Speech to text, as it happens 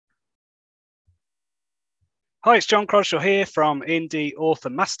Hi, it's John Croshaw here from Indie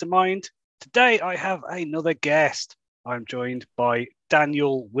Author Mastermind. Today I have another guest. I'm joined by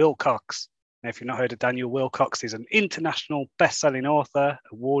Daniel Willcocks. Now, if you've not heard of Daniel Willcocks, he's an international best-selling author,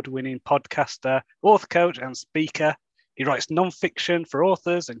 award-winning podcaster, author coach, and speaker. He writes non-fiction for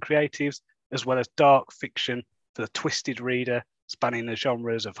authors and creatives, as well as dark fiction for the twisted reader, spanning the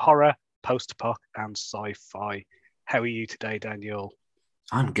genres of horror, post-apoc, and sci-fi. How are you today, Daniel?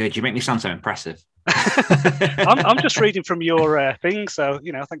 I'm good. You make me sound so impressive. I'm just reading from your thing, so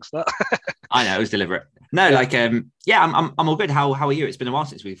thanks for that. I know it was deliberate. No, yeah. I'm all good. How are you? It's been a while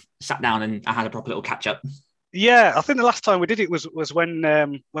since we've sat down and I had a proper little catch up. Yeah, I think the last time we did it was when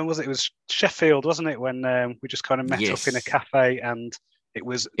was it? It was Sheffield, wasn't it? When we just kind of met up in a cafe, and it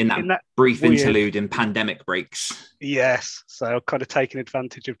was in that brief weird interlude in pandemic breaks. Yes, so kind of taking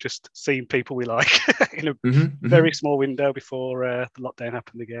advantage of just seeing people we like in a very small window before the lockdown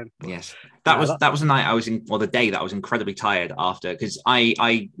happened again. But, yes, that was the night I was in, or the day that I was incredibly tired after, because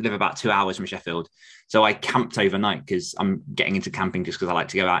I live about 2 hours from Sheffield, so I camped overnight because I'm getting into camping just because I like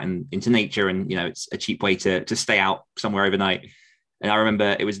to go out into nature, and it's a cheap way to stay out somewhere overnight. And I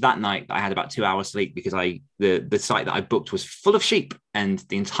remember it was that night that I had about 2 hours sleep because the site that I booked was full of sheep, and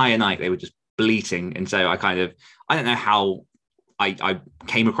the entire night they were just bleating. And so I don't know how I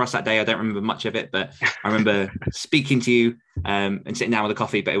came across that day. I don't remember much of it, but I remember speaking to you and sitting down with a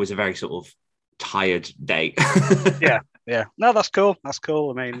coffee, but it was a very sort of tired day. Yeah. No, that's cool. That's cool.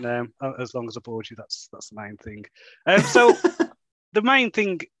 I mean, as long as I bored you, that's the main thing. So the main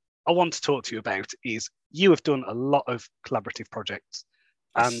thing I want to talk to you about is you have done a lot of collaborative projects.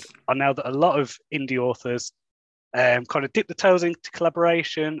 Yes. And I know that a lot of indie authors kind of dip the toes into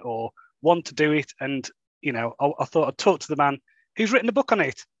collaboration or want to do it. And, I thought I'd talk to the man who's written a book on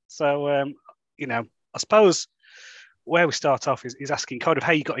it. So, I suppose where we start off is asking kind of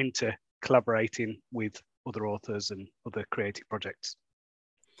how you got into collaborating with other authors and other creative projects.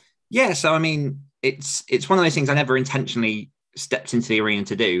 Yeah, so I mean, it's one of those things I never intentionally stepped into the arena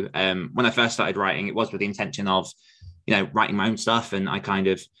to do. When I first started writing, it was with the intention of, writing my own stuff. And I kind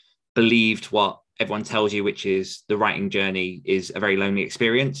of believed what everyone tells you, which is the writing journey is a very lonely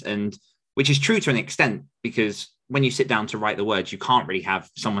experience, and which is true to an extent, because when you sit down to write the words, you can't really have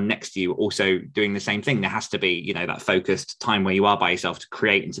someone next to you also doing the same thing. There has to be, that focused time where you are by yourself to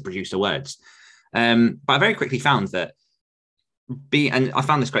create and to produce the words. But I very quickly found that and I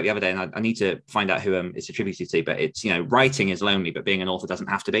found this quote the other day, and I need to find out who it's attributed to, but it's, writing is lonely, but being an author doesn't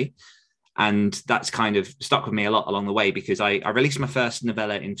have to be. And that's kind of stuck with me a lot along the way, because I released my first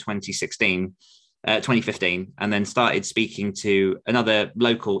novella in 2015, and then started speaking to another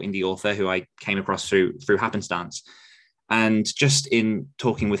local indie author who I came across through happenstance. And just in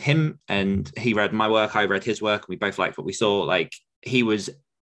talking with him, and he read my work, I read his work, and we both liked what we saw. Like, he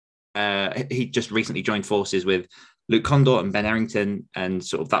just recently joined forces with Luke Condor and Ben Errington, and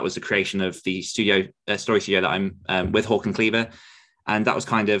sort of that was the creation of the story studio that I'm with, Hawk and Cleaver. And that was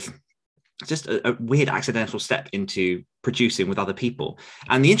kind of just a weird accidental step into producing with other people.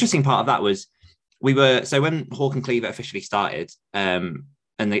 And the interesting part of that was so when Hawk and Cleaver officially started, and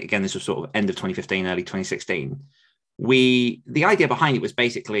again, this was sort of end of 2015, early 2016, the idea behind it was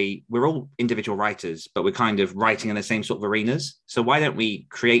basically, we're all individual writers, but we're kind of writing in the same sort of arenas. So why don't we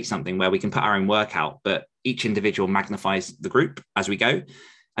create something where we can put our own work out, but each individual magnifies the group as we go?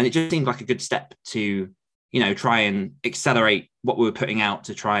 And it just seemed like a good step to, try and accelerate what we were putting out,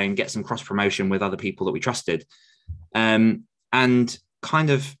 to try and get some cross promotion with other people that we trusted. And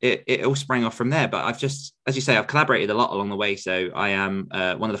kind of it all sprang off from there. But I've just, as you say, I've collaborated a lot along the way. So I am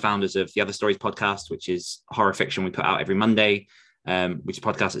one of the founders of the Other Stories podcast, which is horror fiction we put out every Monday, which is a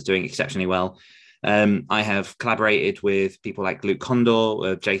podcast that's doing exceptionally well. I have collaborated with people like Luke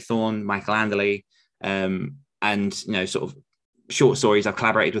Condor, Jay Thorne, Michael Anderley, and sort of short stories I've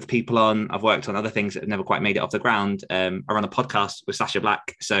collaborated with people on. I've worked on other things that have never quite made it off the ground. I run a podcast with Sasha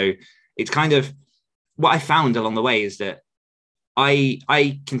Black. So it's kind of what I found along the way is that I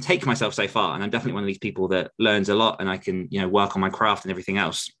can take myself so far, and I'm definitely one of these people that learns a lot, and I can, work on my craft and everything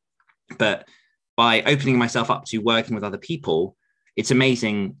else. But by opening myself up to working with other people, it's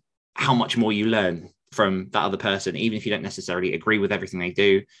amazing how much more you learn from that other person, even if you don't necessarily agree with everything they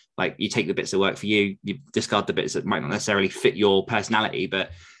do. Like, you take the bits that work for you, you discard the bits that might not necessarily fit your personality,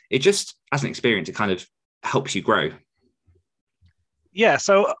 but it just, as an experience, it kind of helps you grow. Yeah.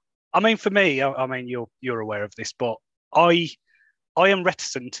 So, I mean, for me, I mean, you're aware of this, but I am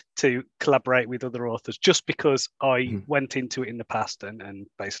reticent to collaborate with other authors just because I went into it in the past and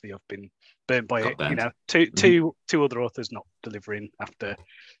basically I've been burnt by it. Two other authors not delivering after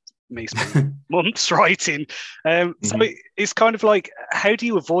me spending months writing. So it's kind of like, how do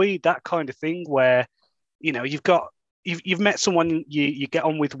you avoid that kind of thing where you've met someone you get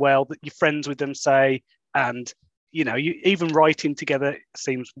on with well, that you're friends with them, say, and you even writing together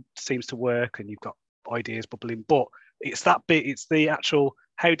seems to work, and you've got ideas bubbling. But it's that bit, it's the actual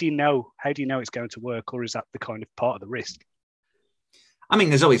how do you know it's going to work, or is that the kind of part of the risk? I mean,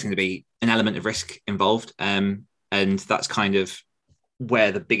 there's always going to be an element of risk involved, and that's kind of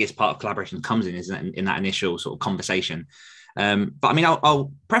where the biggest part of collaboration comes in, is in that initial sort of conversation. But I mean,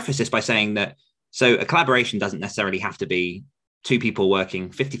 I'll preface this by saying that, so a collaboration doesn't necessarily have to be two people working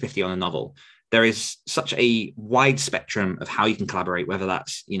 50-50 on a novel. There is such a wide spectrum of how you can collaborate, whether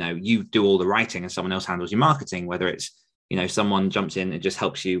that's, you do all the writing and someone else handles your marketing, whether it's, someone jumps in and just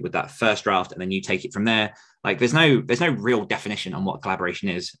helps you with that first draft and then you take it from there. Like there's no real definition on what collaboration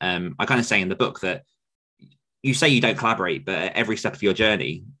is. I kind of say in the book that you say you don't collaborate, but at every step of your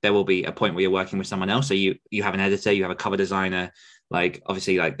journey, there will be a point where you're working with someone else. So you have an editor, you have a cover designer, like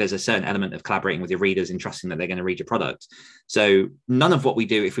obviously like there's a certain element of collaborating with your readers and trusting that they're going to read your product. So none of what we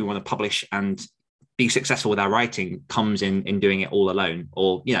do, if we want to publish and be successful with our writing, comes in doing it all alone,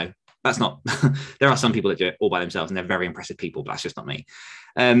 or, that's not, there are some people that do it all by themselves and they're very impressive people, but that's just not me.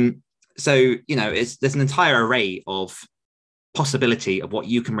 So, there's an entire array of possibility of what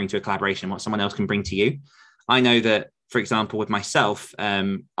you can bring to a collaboration, what someone else can bring to you. I know that, for example, with myself,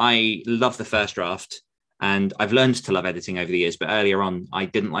 I love the first draft and I've learned to love editing over the years, but earlier on, I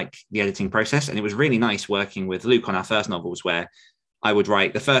didn't like the editing process. And it was really nice working with Luke on our first novels, where I would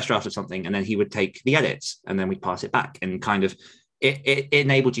write the first draft of something and then he would take the edits and then we'd pass it back, and kind of it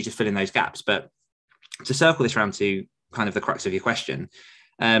enabled you to fill in those gaps. But to circle this around to kind of the crux of your question,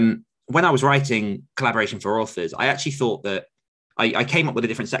 when I was writing collaboration for authors, I actually thought that I came up with the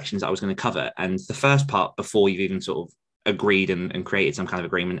different sections that I was going to cover. And the first part, before you've even sort of agreed and created some kind of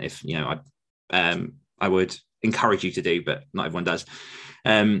agreement, if, I would encourage you to do, but not everyone does.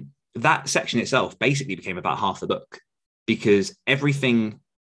 That section itself basically became about half the book, because everything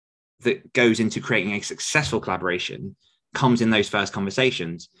that goes into creating a successful collaboration comes in those first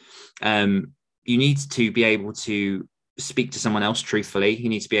conversations. You need to be able to speak to someone else truthfully. You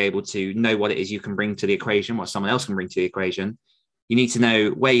need to be able to know what it is you can bring to the equation, what someone else can bring to the equation. You need to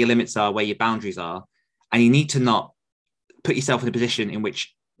know where your limits are, where your boundaries are, and you need to not put yourself in a position in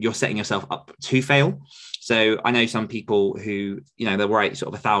which you're setting yourself up to fail. So I know some people who, they'll write sort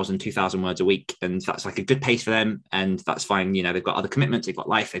of 1,000, 2,000 words a week, and that's like a good pace for them, and that's fine. They've got other commitments, they've got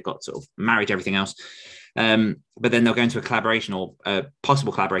life, they've got sort of marriage, everything else. But then they'll go into a collaboration or a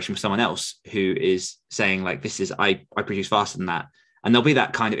possible collaboration with someone else who is saying like, I produce faster than that. And there'll be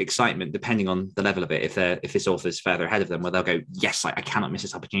that kind of excitement depending on the level of it. If this author's further ahead of them, where they'll go, yes, I cannot miss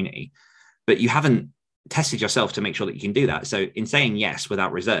this opportunity. But you haven't tested yourself to make sure that you can do that. So in saying yes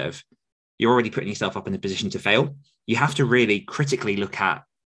without reserve, you're already putting yourself up in a position to fail. You have to really critically look at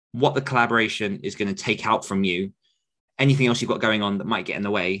what the collaboration is going to take out from you, anything else you've got going on that might get in the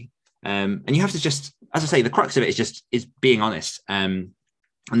way. And you have to just, as I say, the crux of it is being honest. And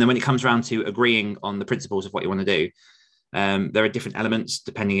then when it comes around to agreeing on the principles of what you want to do, there are different elements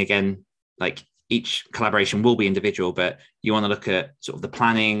depending, again, like each collaboration will be individual, but you want to look at sort of the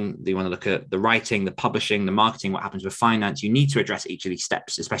planning, you want to look at the writing, the publishing, the marketing, what happens with finance. You need to address each of these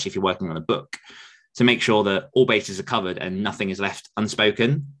steps, especially if you're working on a book, to make sure that all bases are covered and nothing is left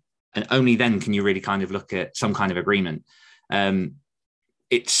unspoken. And only then can you really kind of look at some kind of agreement.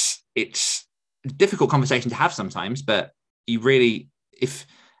 It's a difficult conversation to have sometimes, but if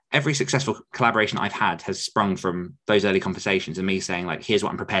every successful collaboration I've had has sprung from those early conversations and me saying like, here's what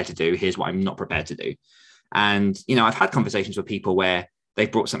I'm prepared to do, here's what I'm not prepared to do. And, I've had conversations with people where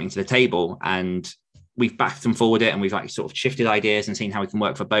they've brought something to the table and we've backed them forward it, and we've like sort of shifted ideas and seen how we can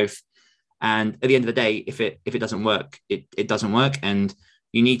work for both. And at the end of the day, if it doesn't work, it doesn't work. And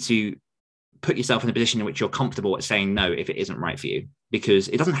you need to put yourself in a position in which you're comfortable at saying no if it isn't right for you, because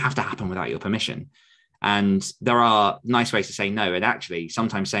it doesn't have to happen without your permission. And there are nice ways to say no. And actually,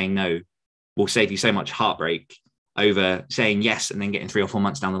 sometimes saying no will save you so much heartbreak over saying yes and then getting 3 or 4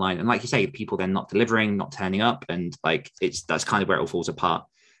 months down the line. And like you say, people then not delivering, not turning up. And like, that's kind of where it all falls apart.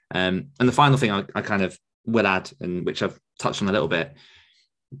 And the final thing I kind of will add, and which I've touched on a little bit,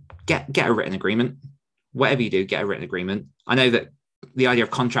 get a written agreement. Whatever you do, get a written agreement. I know that the idea of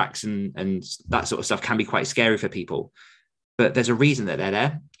contracts and that sort of stuff can be quite scary for people, but there's a reason that they're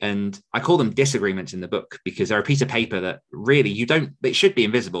there. And I call them disagreements in the book, because they're a piece of paper that really it should be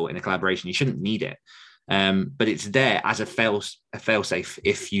invisible in a collaboration. You shouldn't need it. But it's there as a fail-safe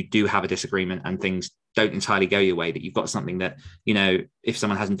if you do have a disagreement and things don't entirely go your way, that you've got something that, if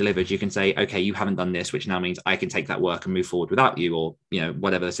someone hasn't delivered, you can say, okay, you haven't done this, which now means I can take that work and move forward without you, or,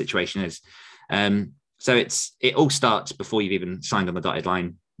 whatever the situation is. So it all starts before you've even signed on the dotted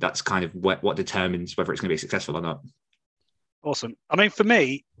line. that's kind of what determines whether it's going to be successful or not. Awesome. I mean, for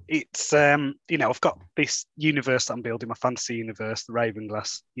me, it's I've got this universe that I'm building, my fantasy universe, the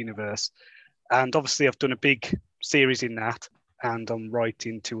Ravenglass universe, and obviously I've done a big series in that, and I'm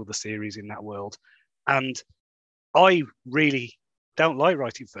writing 2 other series in that world, and I really don't like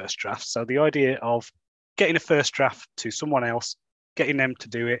writing first drafts. So the idea of getting a first draft to someone else, getting them to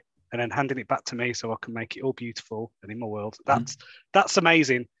do it, and then handing it back to me so I can make it all beautiful and in my world, that's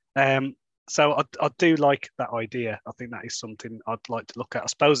amazing. So I do like that idea. I think that is something I'd like to look at. I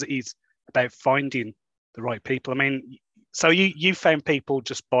suppose it is about finding the right people. I mean, so you found people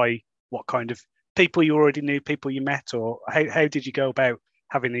just by what kind of people you already knew, people you met, or how did you go about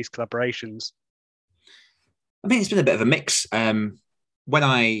having these collaborations? I mean, it's been a bit of a mix. When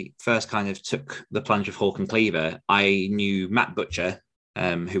I first kind of took the plunge of Hawk and Cleaver, I knew Matt Butcher,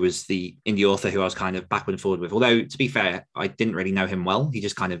 who was the indie author who I was kind of backward and forward with. Although, to be fair, I didn't really know him well. He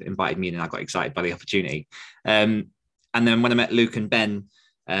just kind of invited me in and I got excited by the opportunity. And then when I met Luke and Ben,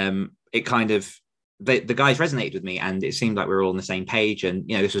 it kind of, the guys resonated with me and it seemed like we were all on the same page. And,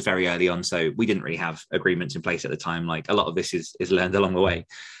 this was very early on, so we didn't really have agreements in place at the time. Like a lot of this is learned along the way.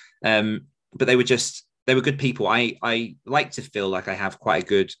 But they were good people. I like to feel like I have quite a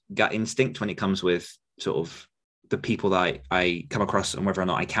good gut instinct when it comes with sort of the people that I come across and whether or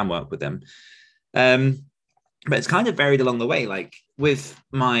not I can work with them. But it's kind of varied along the way. Like with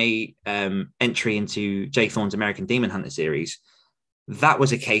my entry into Jay Thorne's American Demon Hunter series, that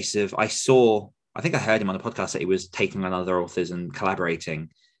was a case of I think I heard him on a podcast that he was taking on other authors and collaborating.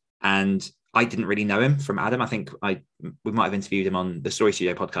 And I didn't really know him from Adam. I think we might have interviewed him on the Story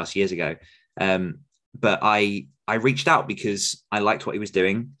Studio podcast years ago. But I reached out because I liked what he was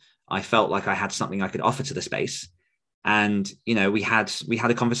doing. I felt like I had something I could offer to the space. And, we had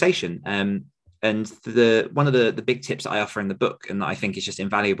a conversation. And one of the big tips that I offer in the book and that I think is just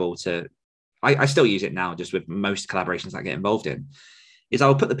invaluable I still use it now just with most collaborations I get involved in, is I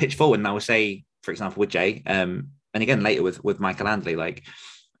will put the pitch forward and I will say, for example, with Jay, and again later with Michael Andley, like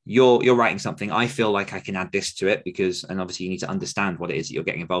you're writing something. I feel like I can add this to it and obviously you need to understand what it is that you're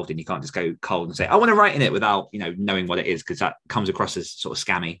getting involved in. You can't just go cold and say, I want to write in it without, knowing what it is, because that comes across as sort of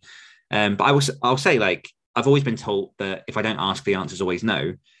scammy. But I'll say, like, I've always been told that if I don't ask, the answer is always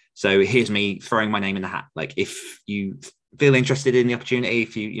no. So here's me throwing my name in the hat. Like, if you feel interested in the opportunity,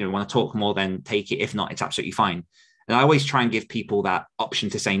 if you want to talk more, then take it. If not, it's absolutely fine. And I always try and give people that option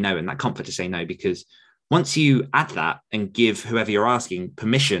to say no and that comfort to say no, because once you add that and give whoever you're asking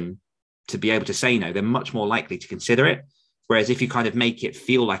permission to be able to say no, they're much more likely to consider it. Whereas if you kind of make it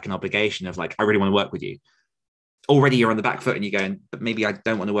feel like an obligation of like, I really want to work with you, already you're on the back foot and you're going, but maybe I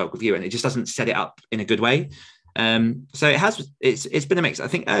don't want to work with you. And it just doesn't set it up in a good way. So it's been a mix. I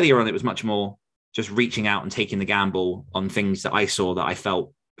think earlier on, it was much more just reaching out and taking the gamble on things that I saw that I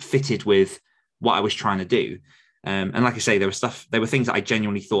felt fitted with what I was trying to do. And like I say, there were things that I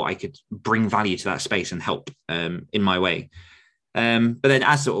genuinely thought I could bring value to that space and help in my way. But then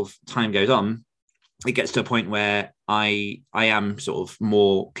as sort of time goes on, it gets to a point where I am sort of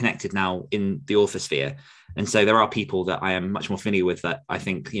more connected now in the author sphere. And so there are people that I am much more familiar with that I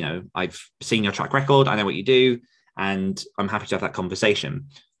think, I've seen your track record, I know what you do, and I'm happy to have that conversation.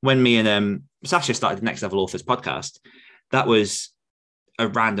 When me and Sasha started the Next Level Authors podcast, that was a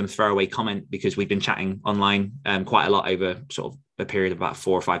random throwaway comment because we'd been chatting online quite a lot over sort of a period of about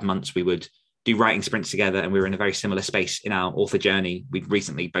 4 or 5 months. We would do writing sprints together and we were in a very similar space in our author journey. We'd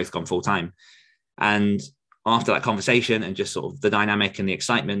recently both gone full time. And after that conversation and just sort of the dynamic and the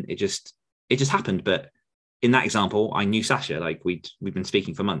excitement, it just happened. But in that example, I knew Sasha, like we've been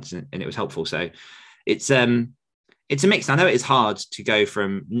speaking for months and it was helpful. So it's a mix. I know it is hard to go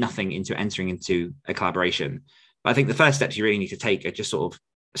from nothing into entering into a collaboration, but I think the first steps you really need to take are just sort of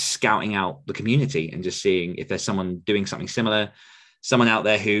scouting out the community and just seeing if there's someone doing something similar, someone out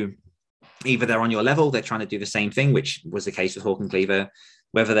there who either they're on your level, they're trying to do the same thing, which was the case with Hawk and Cleaver,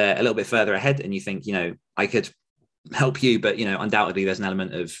 whether they're a little bit further ahead and you think, I could help you, but, undoubtedly there's an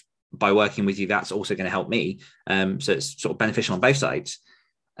element of by working with you, that's also going to help me. So it's sort of beneficial on both sides.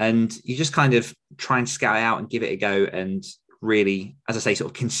 And you just kind of try and scout out and give it a go and really, as I say,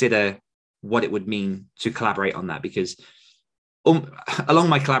 sort of consider what it would mean to collaborate on that. Because along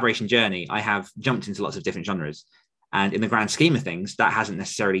my collaboration journey, I have jumped into lots of different genres. And in the grand scheme of things, that hasn't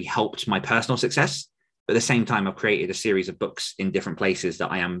necessarily helped my personal success. But at the same time, I've created a series of books in different places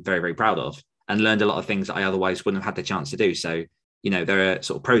that I am very, very proud of and learned a lot of things that I otherwise wouldn't have had the chance to do. So, there are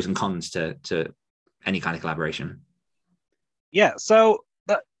sort of pros and cons to any kind of collaboration. Yeah. So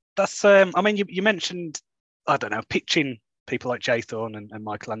that's, I mean, you mentioned, I don't know, pitching people like Jay Thorne and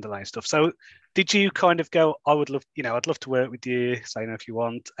Michael Andley and stuff. So Did you kind of go, I would love, I'd love to work with you, say no if you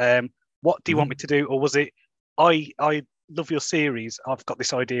want. What do you want me to do? Or was it, I love your series, I've got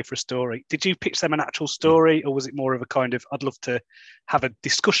this idea for a story. Did you pitch them an actual story, or was it more of a kind of, I'd love to have a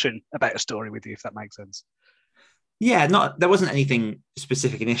discussion about a story with you, if that makes sense? Yeah, there wasn't anything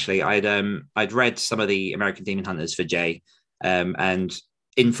specific initially. I'd read some of the American Demon Hunters for Jay, and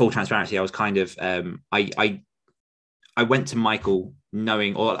in full transparency, I was kind of I went to Michael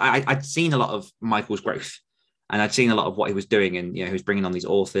knowing, or I'd seen a lot of Michael's growth, and I'd seen a lot of what he was doing, and he was bringing on these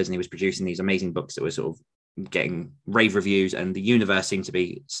authors, and he was producing these amazing books that were sort of getting rave reviews, and the universe seemed to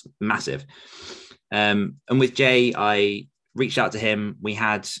be massive. And with Jay, I reached out to him. We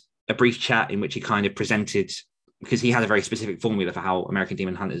had a brief chat in which he kind of presented, because he had a very specific formula for how American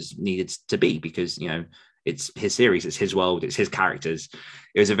Demon Hunters needed to be, because it's his series, it's his world, it's his characters.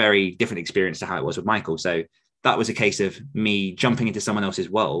 It was a very different experience to how it was with Michael. So that was a case of me jumping into someone else's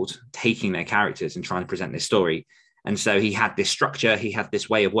world, taking their characters and trying to present this story. And so he had this structure, he had this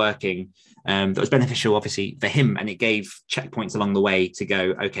way of working that was beneficial, obviously, for him. And it gave checkpoints along the way to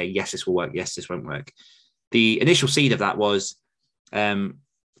go, okay, yes, this will work. Yes, this won't work. The initial seed of that was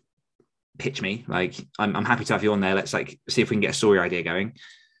pitch me. Like, I'm happy to have you on there. Let's see if we can get a story idea going.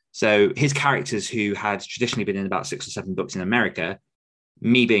 So his characters, who had traditionally been in about 6 or 7 books in America,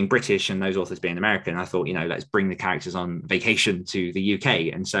 me being British and those authors being American, I thought, let's bring the characters on vacation to the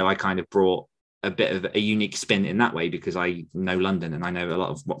UK. And so I kind of brought a bit of a unique spin in that way, because I know London and I know a lot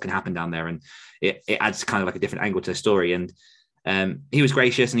of what can happen down there. And it adds kind of like a different angle to the story. And he was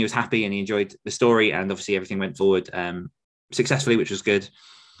gracious and he was happy and he enjoyed the story. And obviously everything went forward successfully, which was good.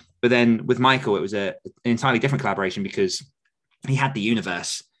 But then with Michael, it was an entirely different collaboration, because he had the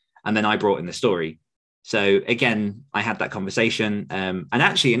universe and then I brought in the story. So again, I had that conversation. And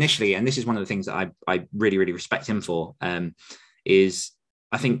actually initially, and this is one of the things that I really, really respect him for, is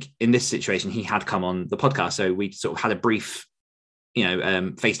I think in this situation, he had come on the podcast. So we sort of had a brief,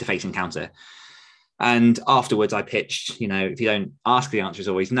 face-to-face encounter. And afterwards I pitched, if you don't ask, the answer is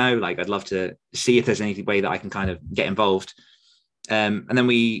always no. Like, I'd love to see if there's any way that I can kind of get involved. And then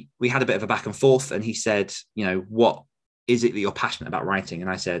we had a bit of a back and forth, and he said, what is it that you're passionate about writing?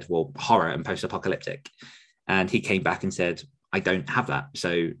 And I said, well, horror and post-apocalyptic. And he came back and said, I don't have that.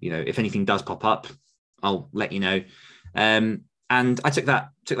 So, if anything does pop up, I'll let you know. And I took that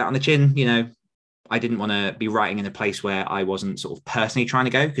on the chin. I didn't want to be writing in a place where I wasn't sort of personally trying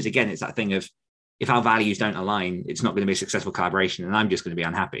to go. Because again, it's that thing of, if our values don't align, it's not going to be a successful collaboration, and I'm just going to be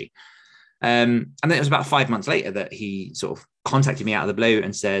unhappy. And then it was about 5 months later that he sort of contacted me out of the blue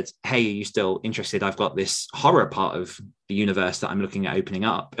and said, hey, are you still interested? I've got this horror part of the universe that I'm looking at opening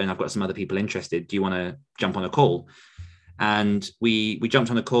up, and I've got some other people interested. Do you want to jump on a call? And we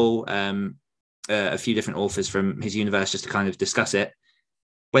jumped on a call, a few different authors from his universe, just to kind of discuss it.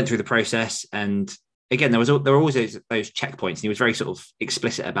 Went through the process, and again, there were always those checkpoints, and he was very sort of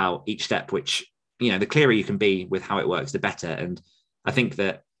explicit about each step, which, the clearer you can be with how it works, the better. And I think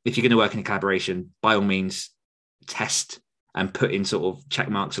that if you're going to work in a collaboration, by all means, test and put in sort of check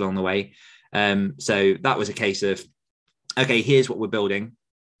marks along the way. So that was a case of, okay, here's what we're building.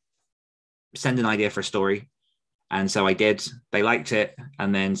 Send an idea for a story. And so I did. They liked it.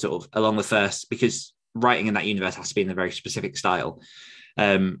 And then sort of along the first, because writing in that universe has to be in a very specific style.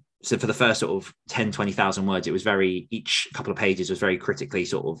 So for the first sort of 10, 20,000 words, it was each couple of pages was very critically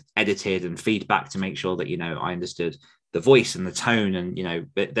sort of edited and feedback to make sure that, I understood the voice and the tone, and,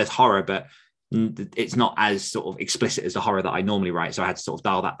 there's horror, but it's not as sort of explicit as the horror that I normally write. So I had to sort of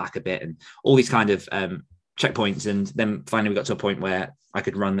dial that back a bit, and all these kind of checkpoints. And then finally we got to a point where I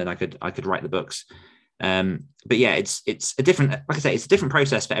could run and I could write the books. But yeah, it's a different, like I say, it's a different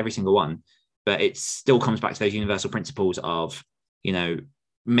process for every single one, but it still comes back to those universal principles of,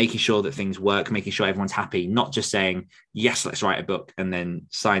 making sure that things work, making sure everyone's happy, not just saying, yes, let's write a book and then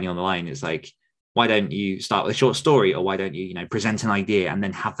signing on the line. It's like, why don't you start with a short story, or why don't you, present an idea and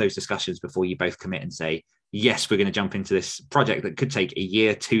then have those discussions before you both commit and say, yes, we're going to jump into this project that could take a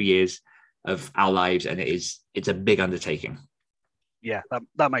year, 2 years of our lives. And it's a big undertaking. Yeah,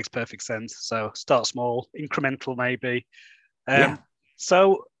 that makes perfect sense. So start small, incremental, maybe. Yeah.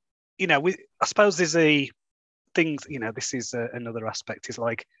 So, I suppose there's things, this is another aspect, is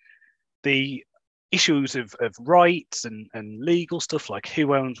like the issues of rights and legal stuff, like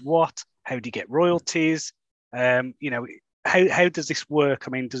who owns what, how do you get royalties, how does this work? I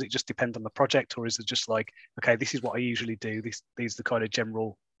mean, does it just depend on the project, or is it just like, okay, this is what I usually do, these are the kind of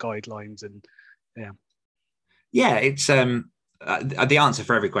general guidelines? And it's the answer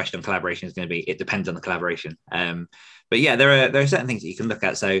for every question on collaboration is going to be, it depends on the collaboration. But yeah, there are certain things that you can look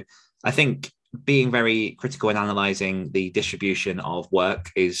at. So I think being very critical and analyzing the distribution of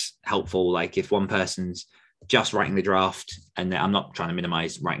work is helpful. Like if one person's just writing the draft, and I'm not trying to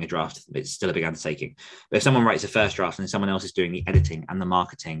minimize writing a draft, it's still a big undertaking. But if someone writes the first draft and someone else is doing the editing and the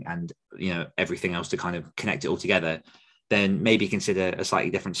marketing and everything else to kind of connect it all together, then maybe consider a slightly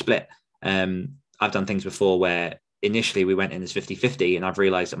different split. I've done things before where initially we went in as 50-50 and I've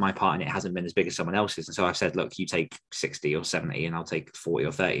realized that my part in it hasn't been as big as someone else's. And so I've said, look, you take 60 or 70 and I'll take 40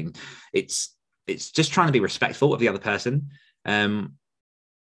 or 30. And it's just trying to be respectful of the other person.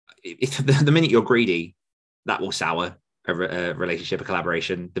 If the minute you're greedy, that will sour a relationship, a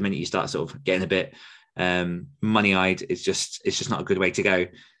collaboration. The minute you start sort of getting a bit money-eyed, it's just not a good way to go.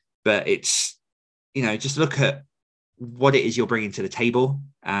 But it's, just look at what it is you're bringing to the table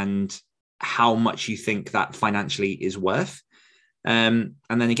and how much you think that financially is worth. And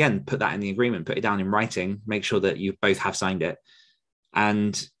then again, put that in the agreement, put it down in writing, make sure that you both have signed it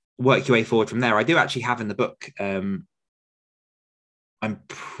and work your way forward from there. I do actually have in the book, I'm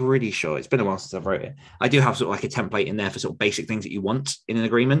pretty sure it's been a while since I've wrote it. I do have sort of like a template in there for sort of basic things that you want in an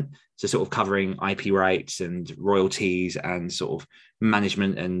agreement. So sort of covering IP rights and royalties and sort of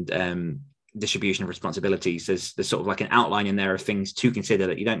management and distribution of responsibilities. There's sort of like an outline in there of things to consider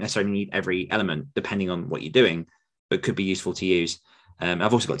that you don't necessarily need every element depending on what you're doing, but could be useful to use.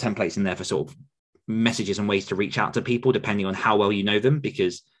 I've also got templates in there for sort of messages and ways to reach out to people depending on how well you know them,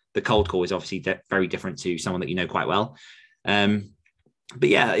 because the cold call is obviously very different to someone that you know quite well. But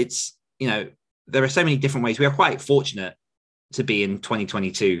yeah, it's, there are so many different ways. We are quite fortunate to be in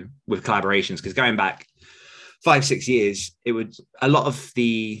 2022 with collaborations, because going back 5-6 years, it would, a lot of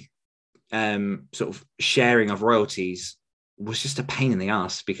the sort of sharing of royalties was just a pain in the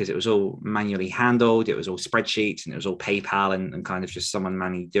ass because it was all manually handled. It was all spreadsheets and it was all PayPal and kind of just someone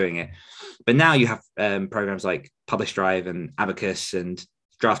manually doing it. But now you have programs like Publish Drive and Abacus, and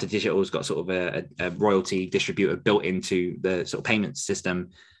Drafted Digital's got sort of a royalty distributor built into the sort of payment system,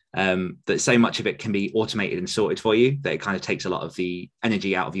 that so much of it can be automated and sorted for you that it kind of takes a lot of the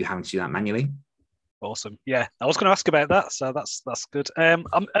energy out of you having to do that manually. Awesome. Yeah, I was going to ask about that, so that's good. And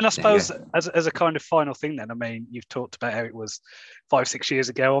I suppose as a kind of final thing, then, I mean, you've talked about how it was 5-6 years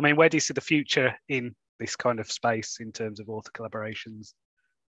ago. I mean, where do you see the future in this kind of space in terms of author collaborations?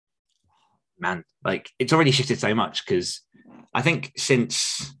 Man, like it's already shifted so much, because I think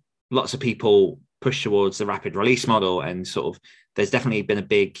since lots of people push towards the rapid release model and sort of, there's definitely been a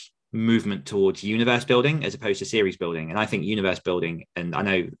big movement towards universe building as opposed to series building. And I think universe building, and I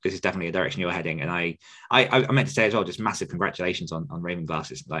know this is definitely a direction you're heading, and I meant to say as well, just massive congratulations on Raven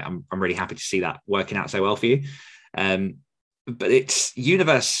Glasses. Like I'm really happy to see that working out so well for you. But it's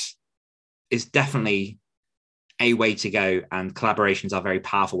universe is definitely a way to go, and collaborations are very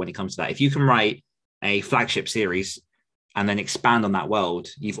powerful when it comes to that. If you can write a flagship series and then expand on that world,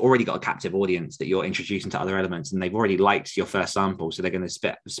 you've already got a captive audience that you're introducing to other elements, and they've already liked your first sample, so they're going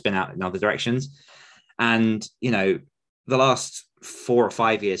to spin out in other directions. And the last 4 or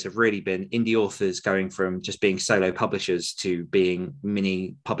 5 years have really been indie authors going from just being solo publishers to being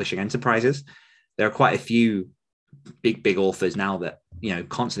mini publishing enterprises. There are quite a few big authors now that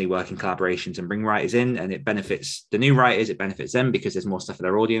constantly work in collaborations and bring writers in, and it benefits the new writers, it benefits them because there's more stuff for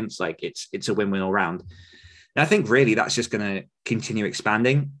their audience. Like it's a win-win all round. And I think really that's just going to continue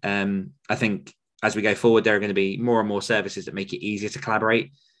expanding. I think as we go forward, there are going to be more and more services that make it easier to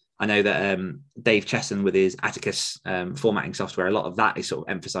collaborate. I know that Dave Chesson with his Atticus formatting software, a lot of that is sort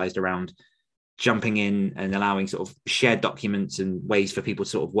of emphasized around jumping in and allowing sort of shared documents and ways for people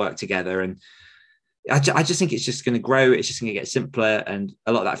to sort of work together. And I just think it's just going to grow. It's just going to get simpler, and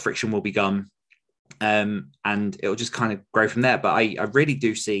a lot of that friction will be gone, and it'll just kind of grow from there. But I really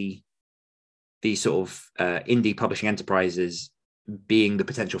do see these sort of indie publishing enterprises being the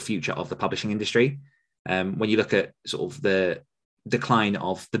potential future of the publishing industry. When you look at sort of the decline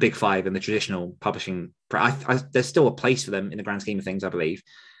of the big five and the traditional publishing, there's still a place for them in the grand scheme of things, I believe.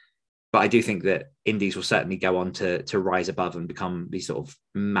 But I do think that indies will certainly go on to rise above and become these sort of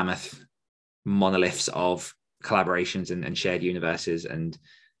mammoth monoliths of collaborations and shared universes, and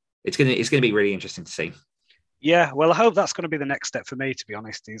it's going to be really interesting to see. Yeah, well, I hope that's going to be the next step for me, to be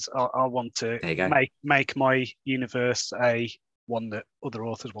honest. Is I want to make my universe a one that other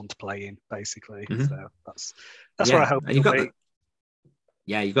authors want to play in, basically. Mm-hmm. So that's what I hope. And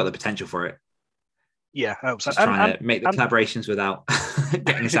you've got the potential for it. Yeah, I hope so. Just trying to make the collaborations without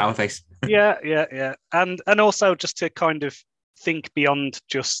getting a sour face. Yeah, and also just to kind of think beyond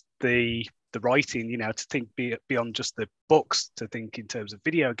just the writing, to think beyond just the books, to think in terms of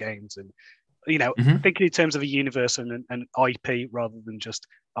video games and thinking in terms of a universe and an IP rather than just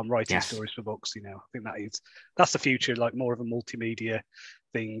I'm writing Yes. stories for books. I think that's the future, like more of a multimedia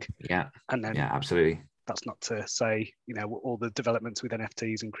thing. Yeah. And then absolutely. That's not to say, all the developments with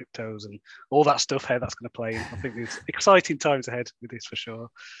NFTs and cryptos and all that stuff, how that's going to play in. I think there's exciting times ahead with this for sure.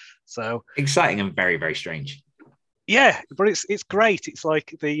 So exciting and very, very strange. Yeah, but it's great. It's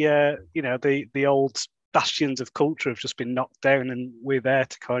like the old bastions of culture have just been knocked down, and we're there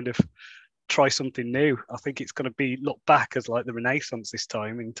to kind of try something new. I think it's going to be looked back as like the Renaissance this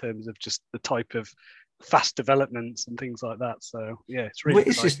time in terms of just the type of fast developments and things like that. So yeah, it's really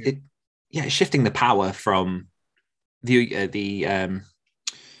exciting. It's shifting the power from the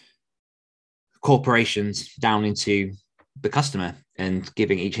corporations down into the customer and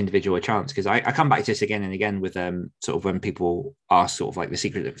giving each individual a chance. Because I come back to this again and again with sort of when people ask sort of like the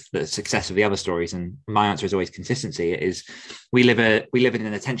secret of the success of the other stories, and my answer is always consistency. It is we live in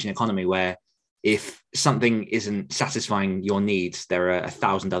an attention economy where if something isn't satisfying your needs, there are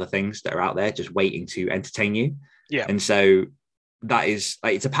 1,000 other things that are out there just waiting to entertain you. Yeah. And so that is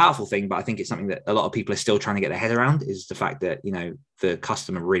like, it's a powerful thing, but I think it's something that a lot of people are still trying to get their head around, is the fact that, the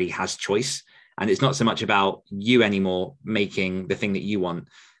customer really has choice. And it's not so much about you anymore making the thing that you want.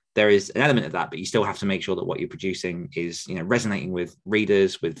 There is an element of that, but you still have to make sure that what you're producing is, resonating with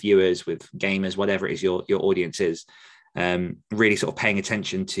readers, with viewers, with gamers, whatever it is your audience is, really sort of paying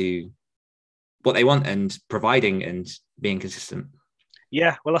attention to what they want and providing and being consistent.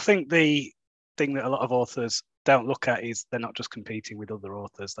 Yeah, well, I think the thing that a lot of authors don't look at is they're not just competing with other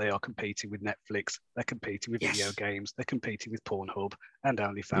authors. They are competing with Netflix. They're competing with video games. They're competing with Pornhub and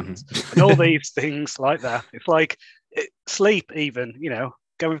OnlyFans and all these things like that. It's like sleep, even,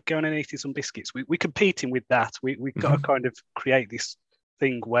 going and eating some biscuits. We're competing with that. We've got to kind of create this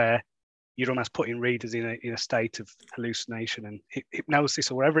thing where you're almost putting readers in a state of hallucination and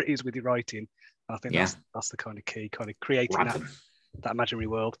hypnosis or whatever it is with your writing. And I think that's the kind of key, kind of creating that imaginary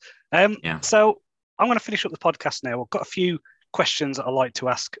world. So I'm going to finish up the podcast now. I've got a few questions that I like to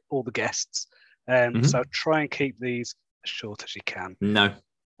ask all the guests. So try and keep these as short as you can. No.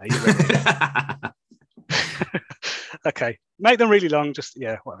 Are you ready? Okay. Make them really long. Just,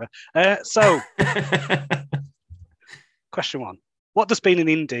 whatever. So question one. What does being an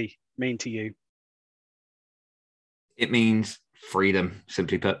indie mean to you? It means freedom,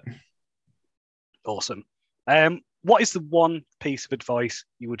 simply put. Awesome. What is the one piece of advice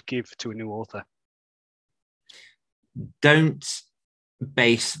you would give to a new author? Don't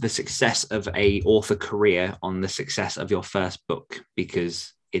base the success of a author career on the success of your first book,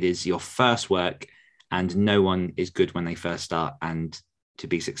 because it is your first work and no one is good when they first start. And to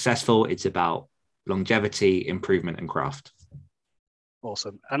be successful, it's about longevity, improvement, and craft.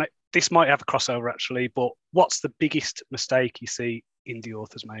 Awesome. And this might have a crossover actually, but what's the biggest mistake you see indie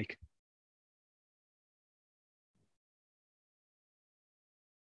authors make?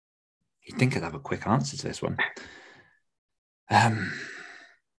 You'd think I'd have a quick answer to this one.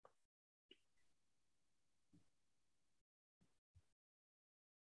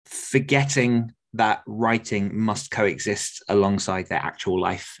 Forgetting that writing must coexist alongside their actual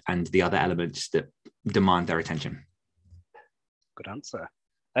life and the other elements that demand their attention. Good answer.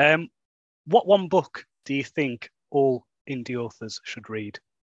 What one book do you think all indie authors should read?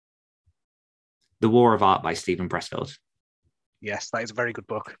 The War of Art by Stephen Pressfield. Yes, that is a very good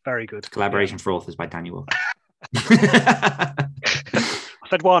book. Very good. Collaboration for Authors by Daniel Willcocks. I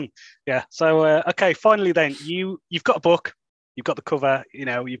said one. Yeah. So, okay, finally then, you've got a book, you've got the cover,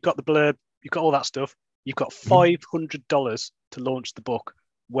 you've got the blurb, you've got all that stuff. You've got $500 to launch the book.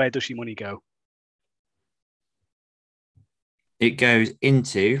 Where does your money go? It goes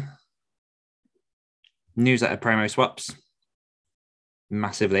into newsletter promo swaps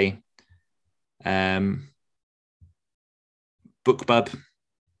massively. BookBub,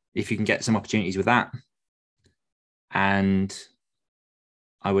 if you can get some opportunities with that. And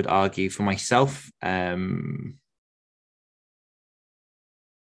I would argue for myself,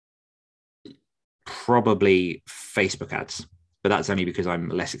 probably Facebook ads, but that's only because I'm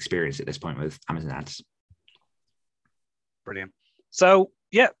less experienced at this point with Amazon ads. Brilliant. So,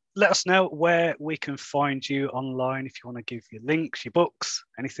 yeah, let us know where we can find you online if you want to give your links, your books,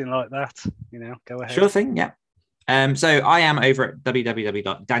 anything like that. Go ahead. Sure thing, yeah. So I am over at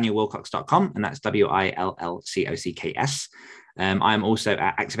www.danielwillcocks.com, and that's WILLCOCKS. I am also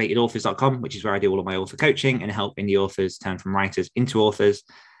at activatedauthors.com, which is where I do all of my author coaching and help indie authors turn from writers into authors.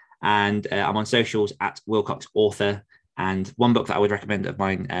 And I'm on socials at Willcocks Author. And one book that I would recommend of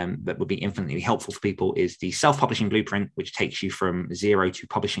mine that would be infinitely helpful for people is the Self-Publishing Blueprint, which takes you from zero to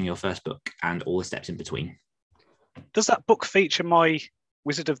publishing your first book and all the steps in between. Does that book feature my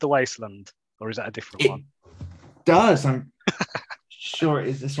Wizard of the Wasteland or is that a different It one? does. I'm sure it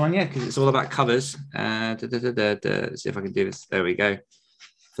is this one, yeah, because it's all about covers. Let's see if I can do this. There we go.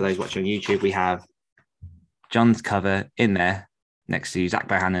 For those watching on YouTube, we have John's cover in there next to Zach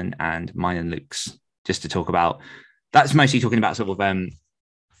Bohannon and mine and Luke's, just to talk about. That's mostly talking about sort of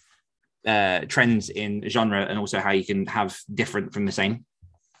trends in genre and also how you can have different from the same.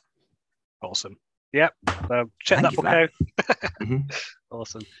 Awesome. Yep. So check Thank that book out. Mm-hmm.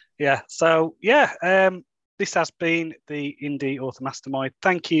 Awesome. Yeah. So yeah, this has been the Indie Author Mastermind.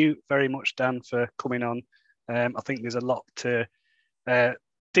 Thank you very much, Dan, for coming on. I think there's a lot to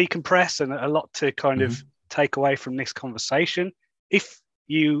decompress and a lot to kind of take away from this conversation. If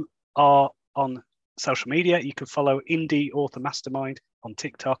you are on social media, you can follow Indie Author Mastermind on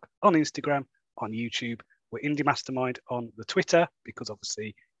TikTok, on Instagram, on YouTube. We're Indie Mastermind on the Twitter, because obviously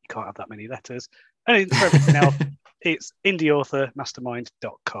you can't have that many letters. And for everything else, it's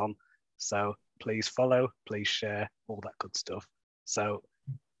indieauthormastermind.com. So please follow, please share, all that good stuff. So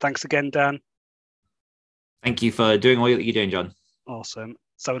thanks again, Dan. Thank you for doing all that you're doing, John. Awesome.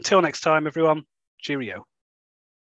 So until next time, everyone, cheerio.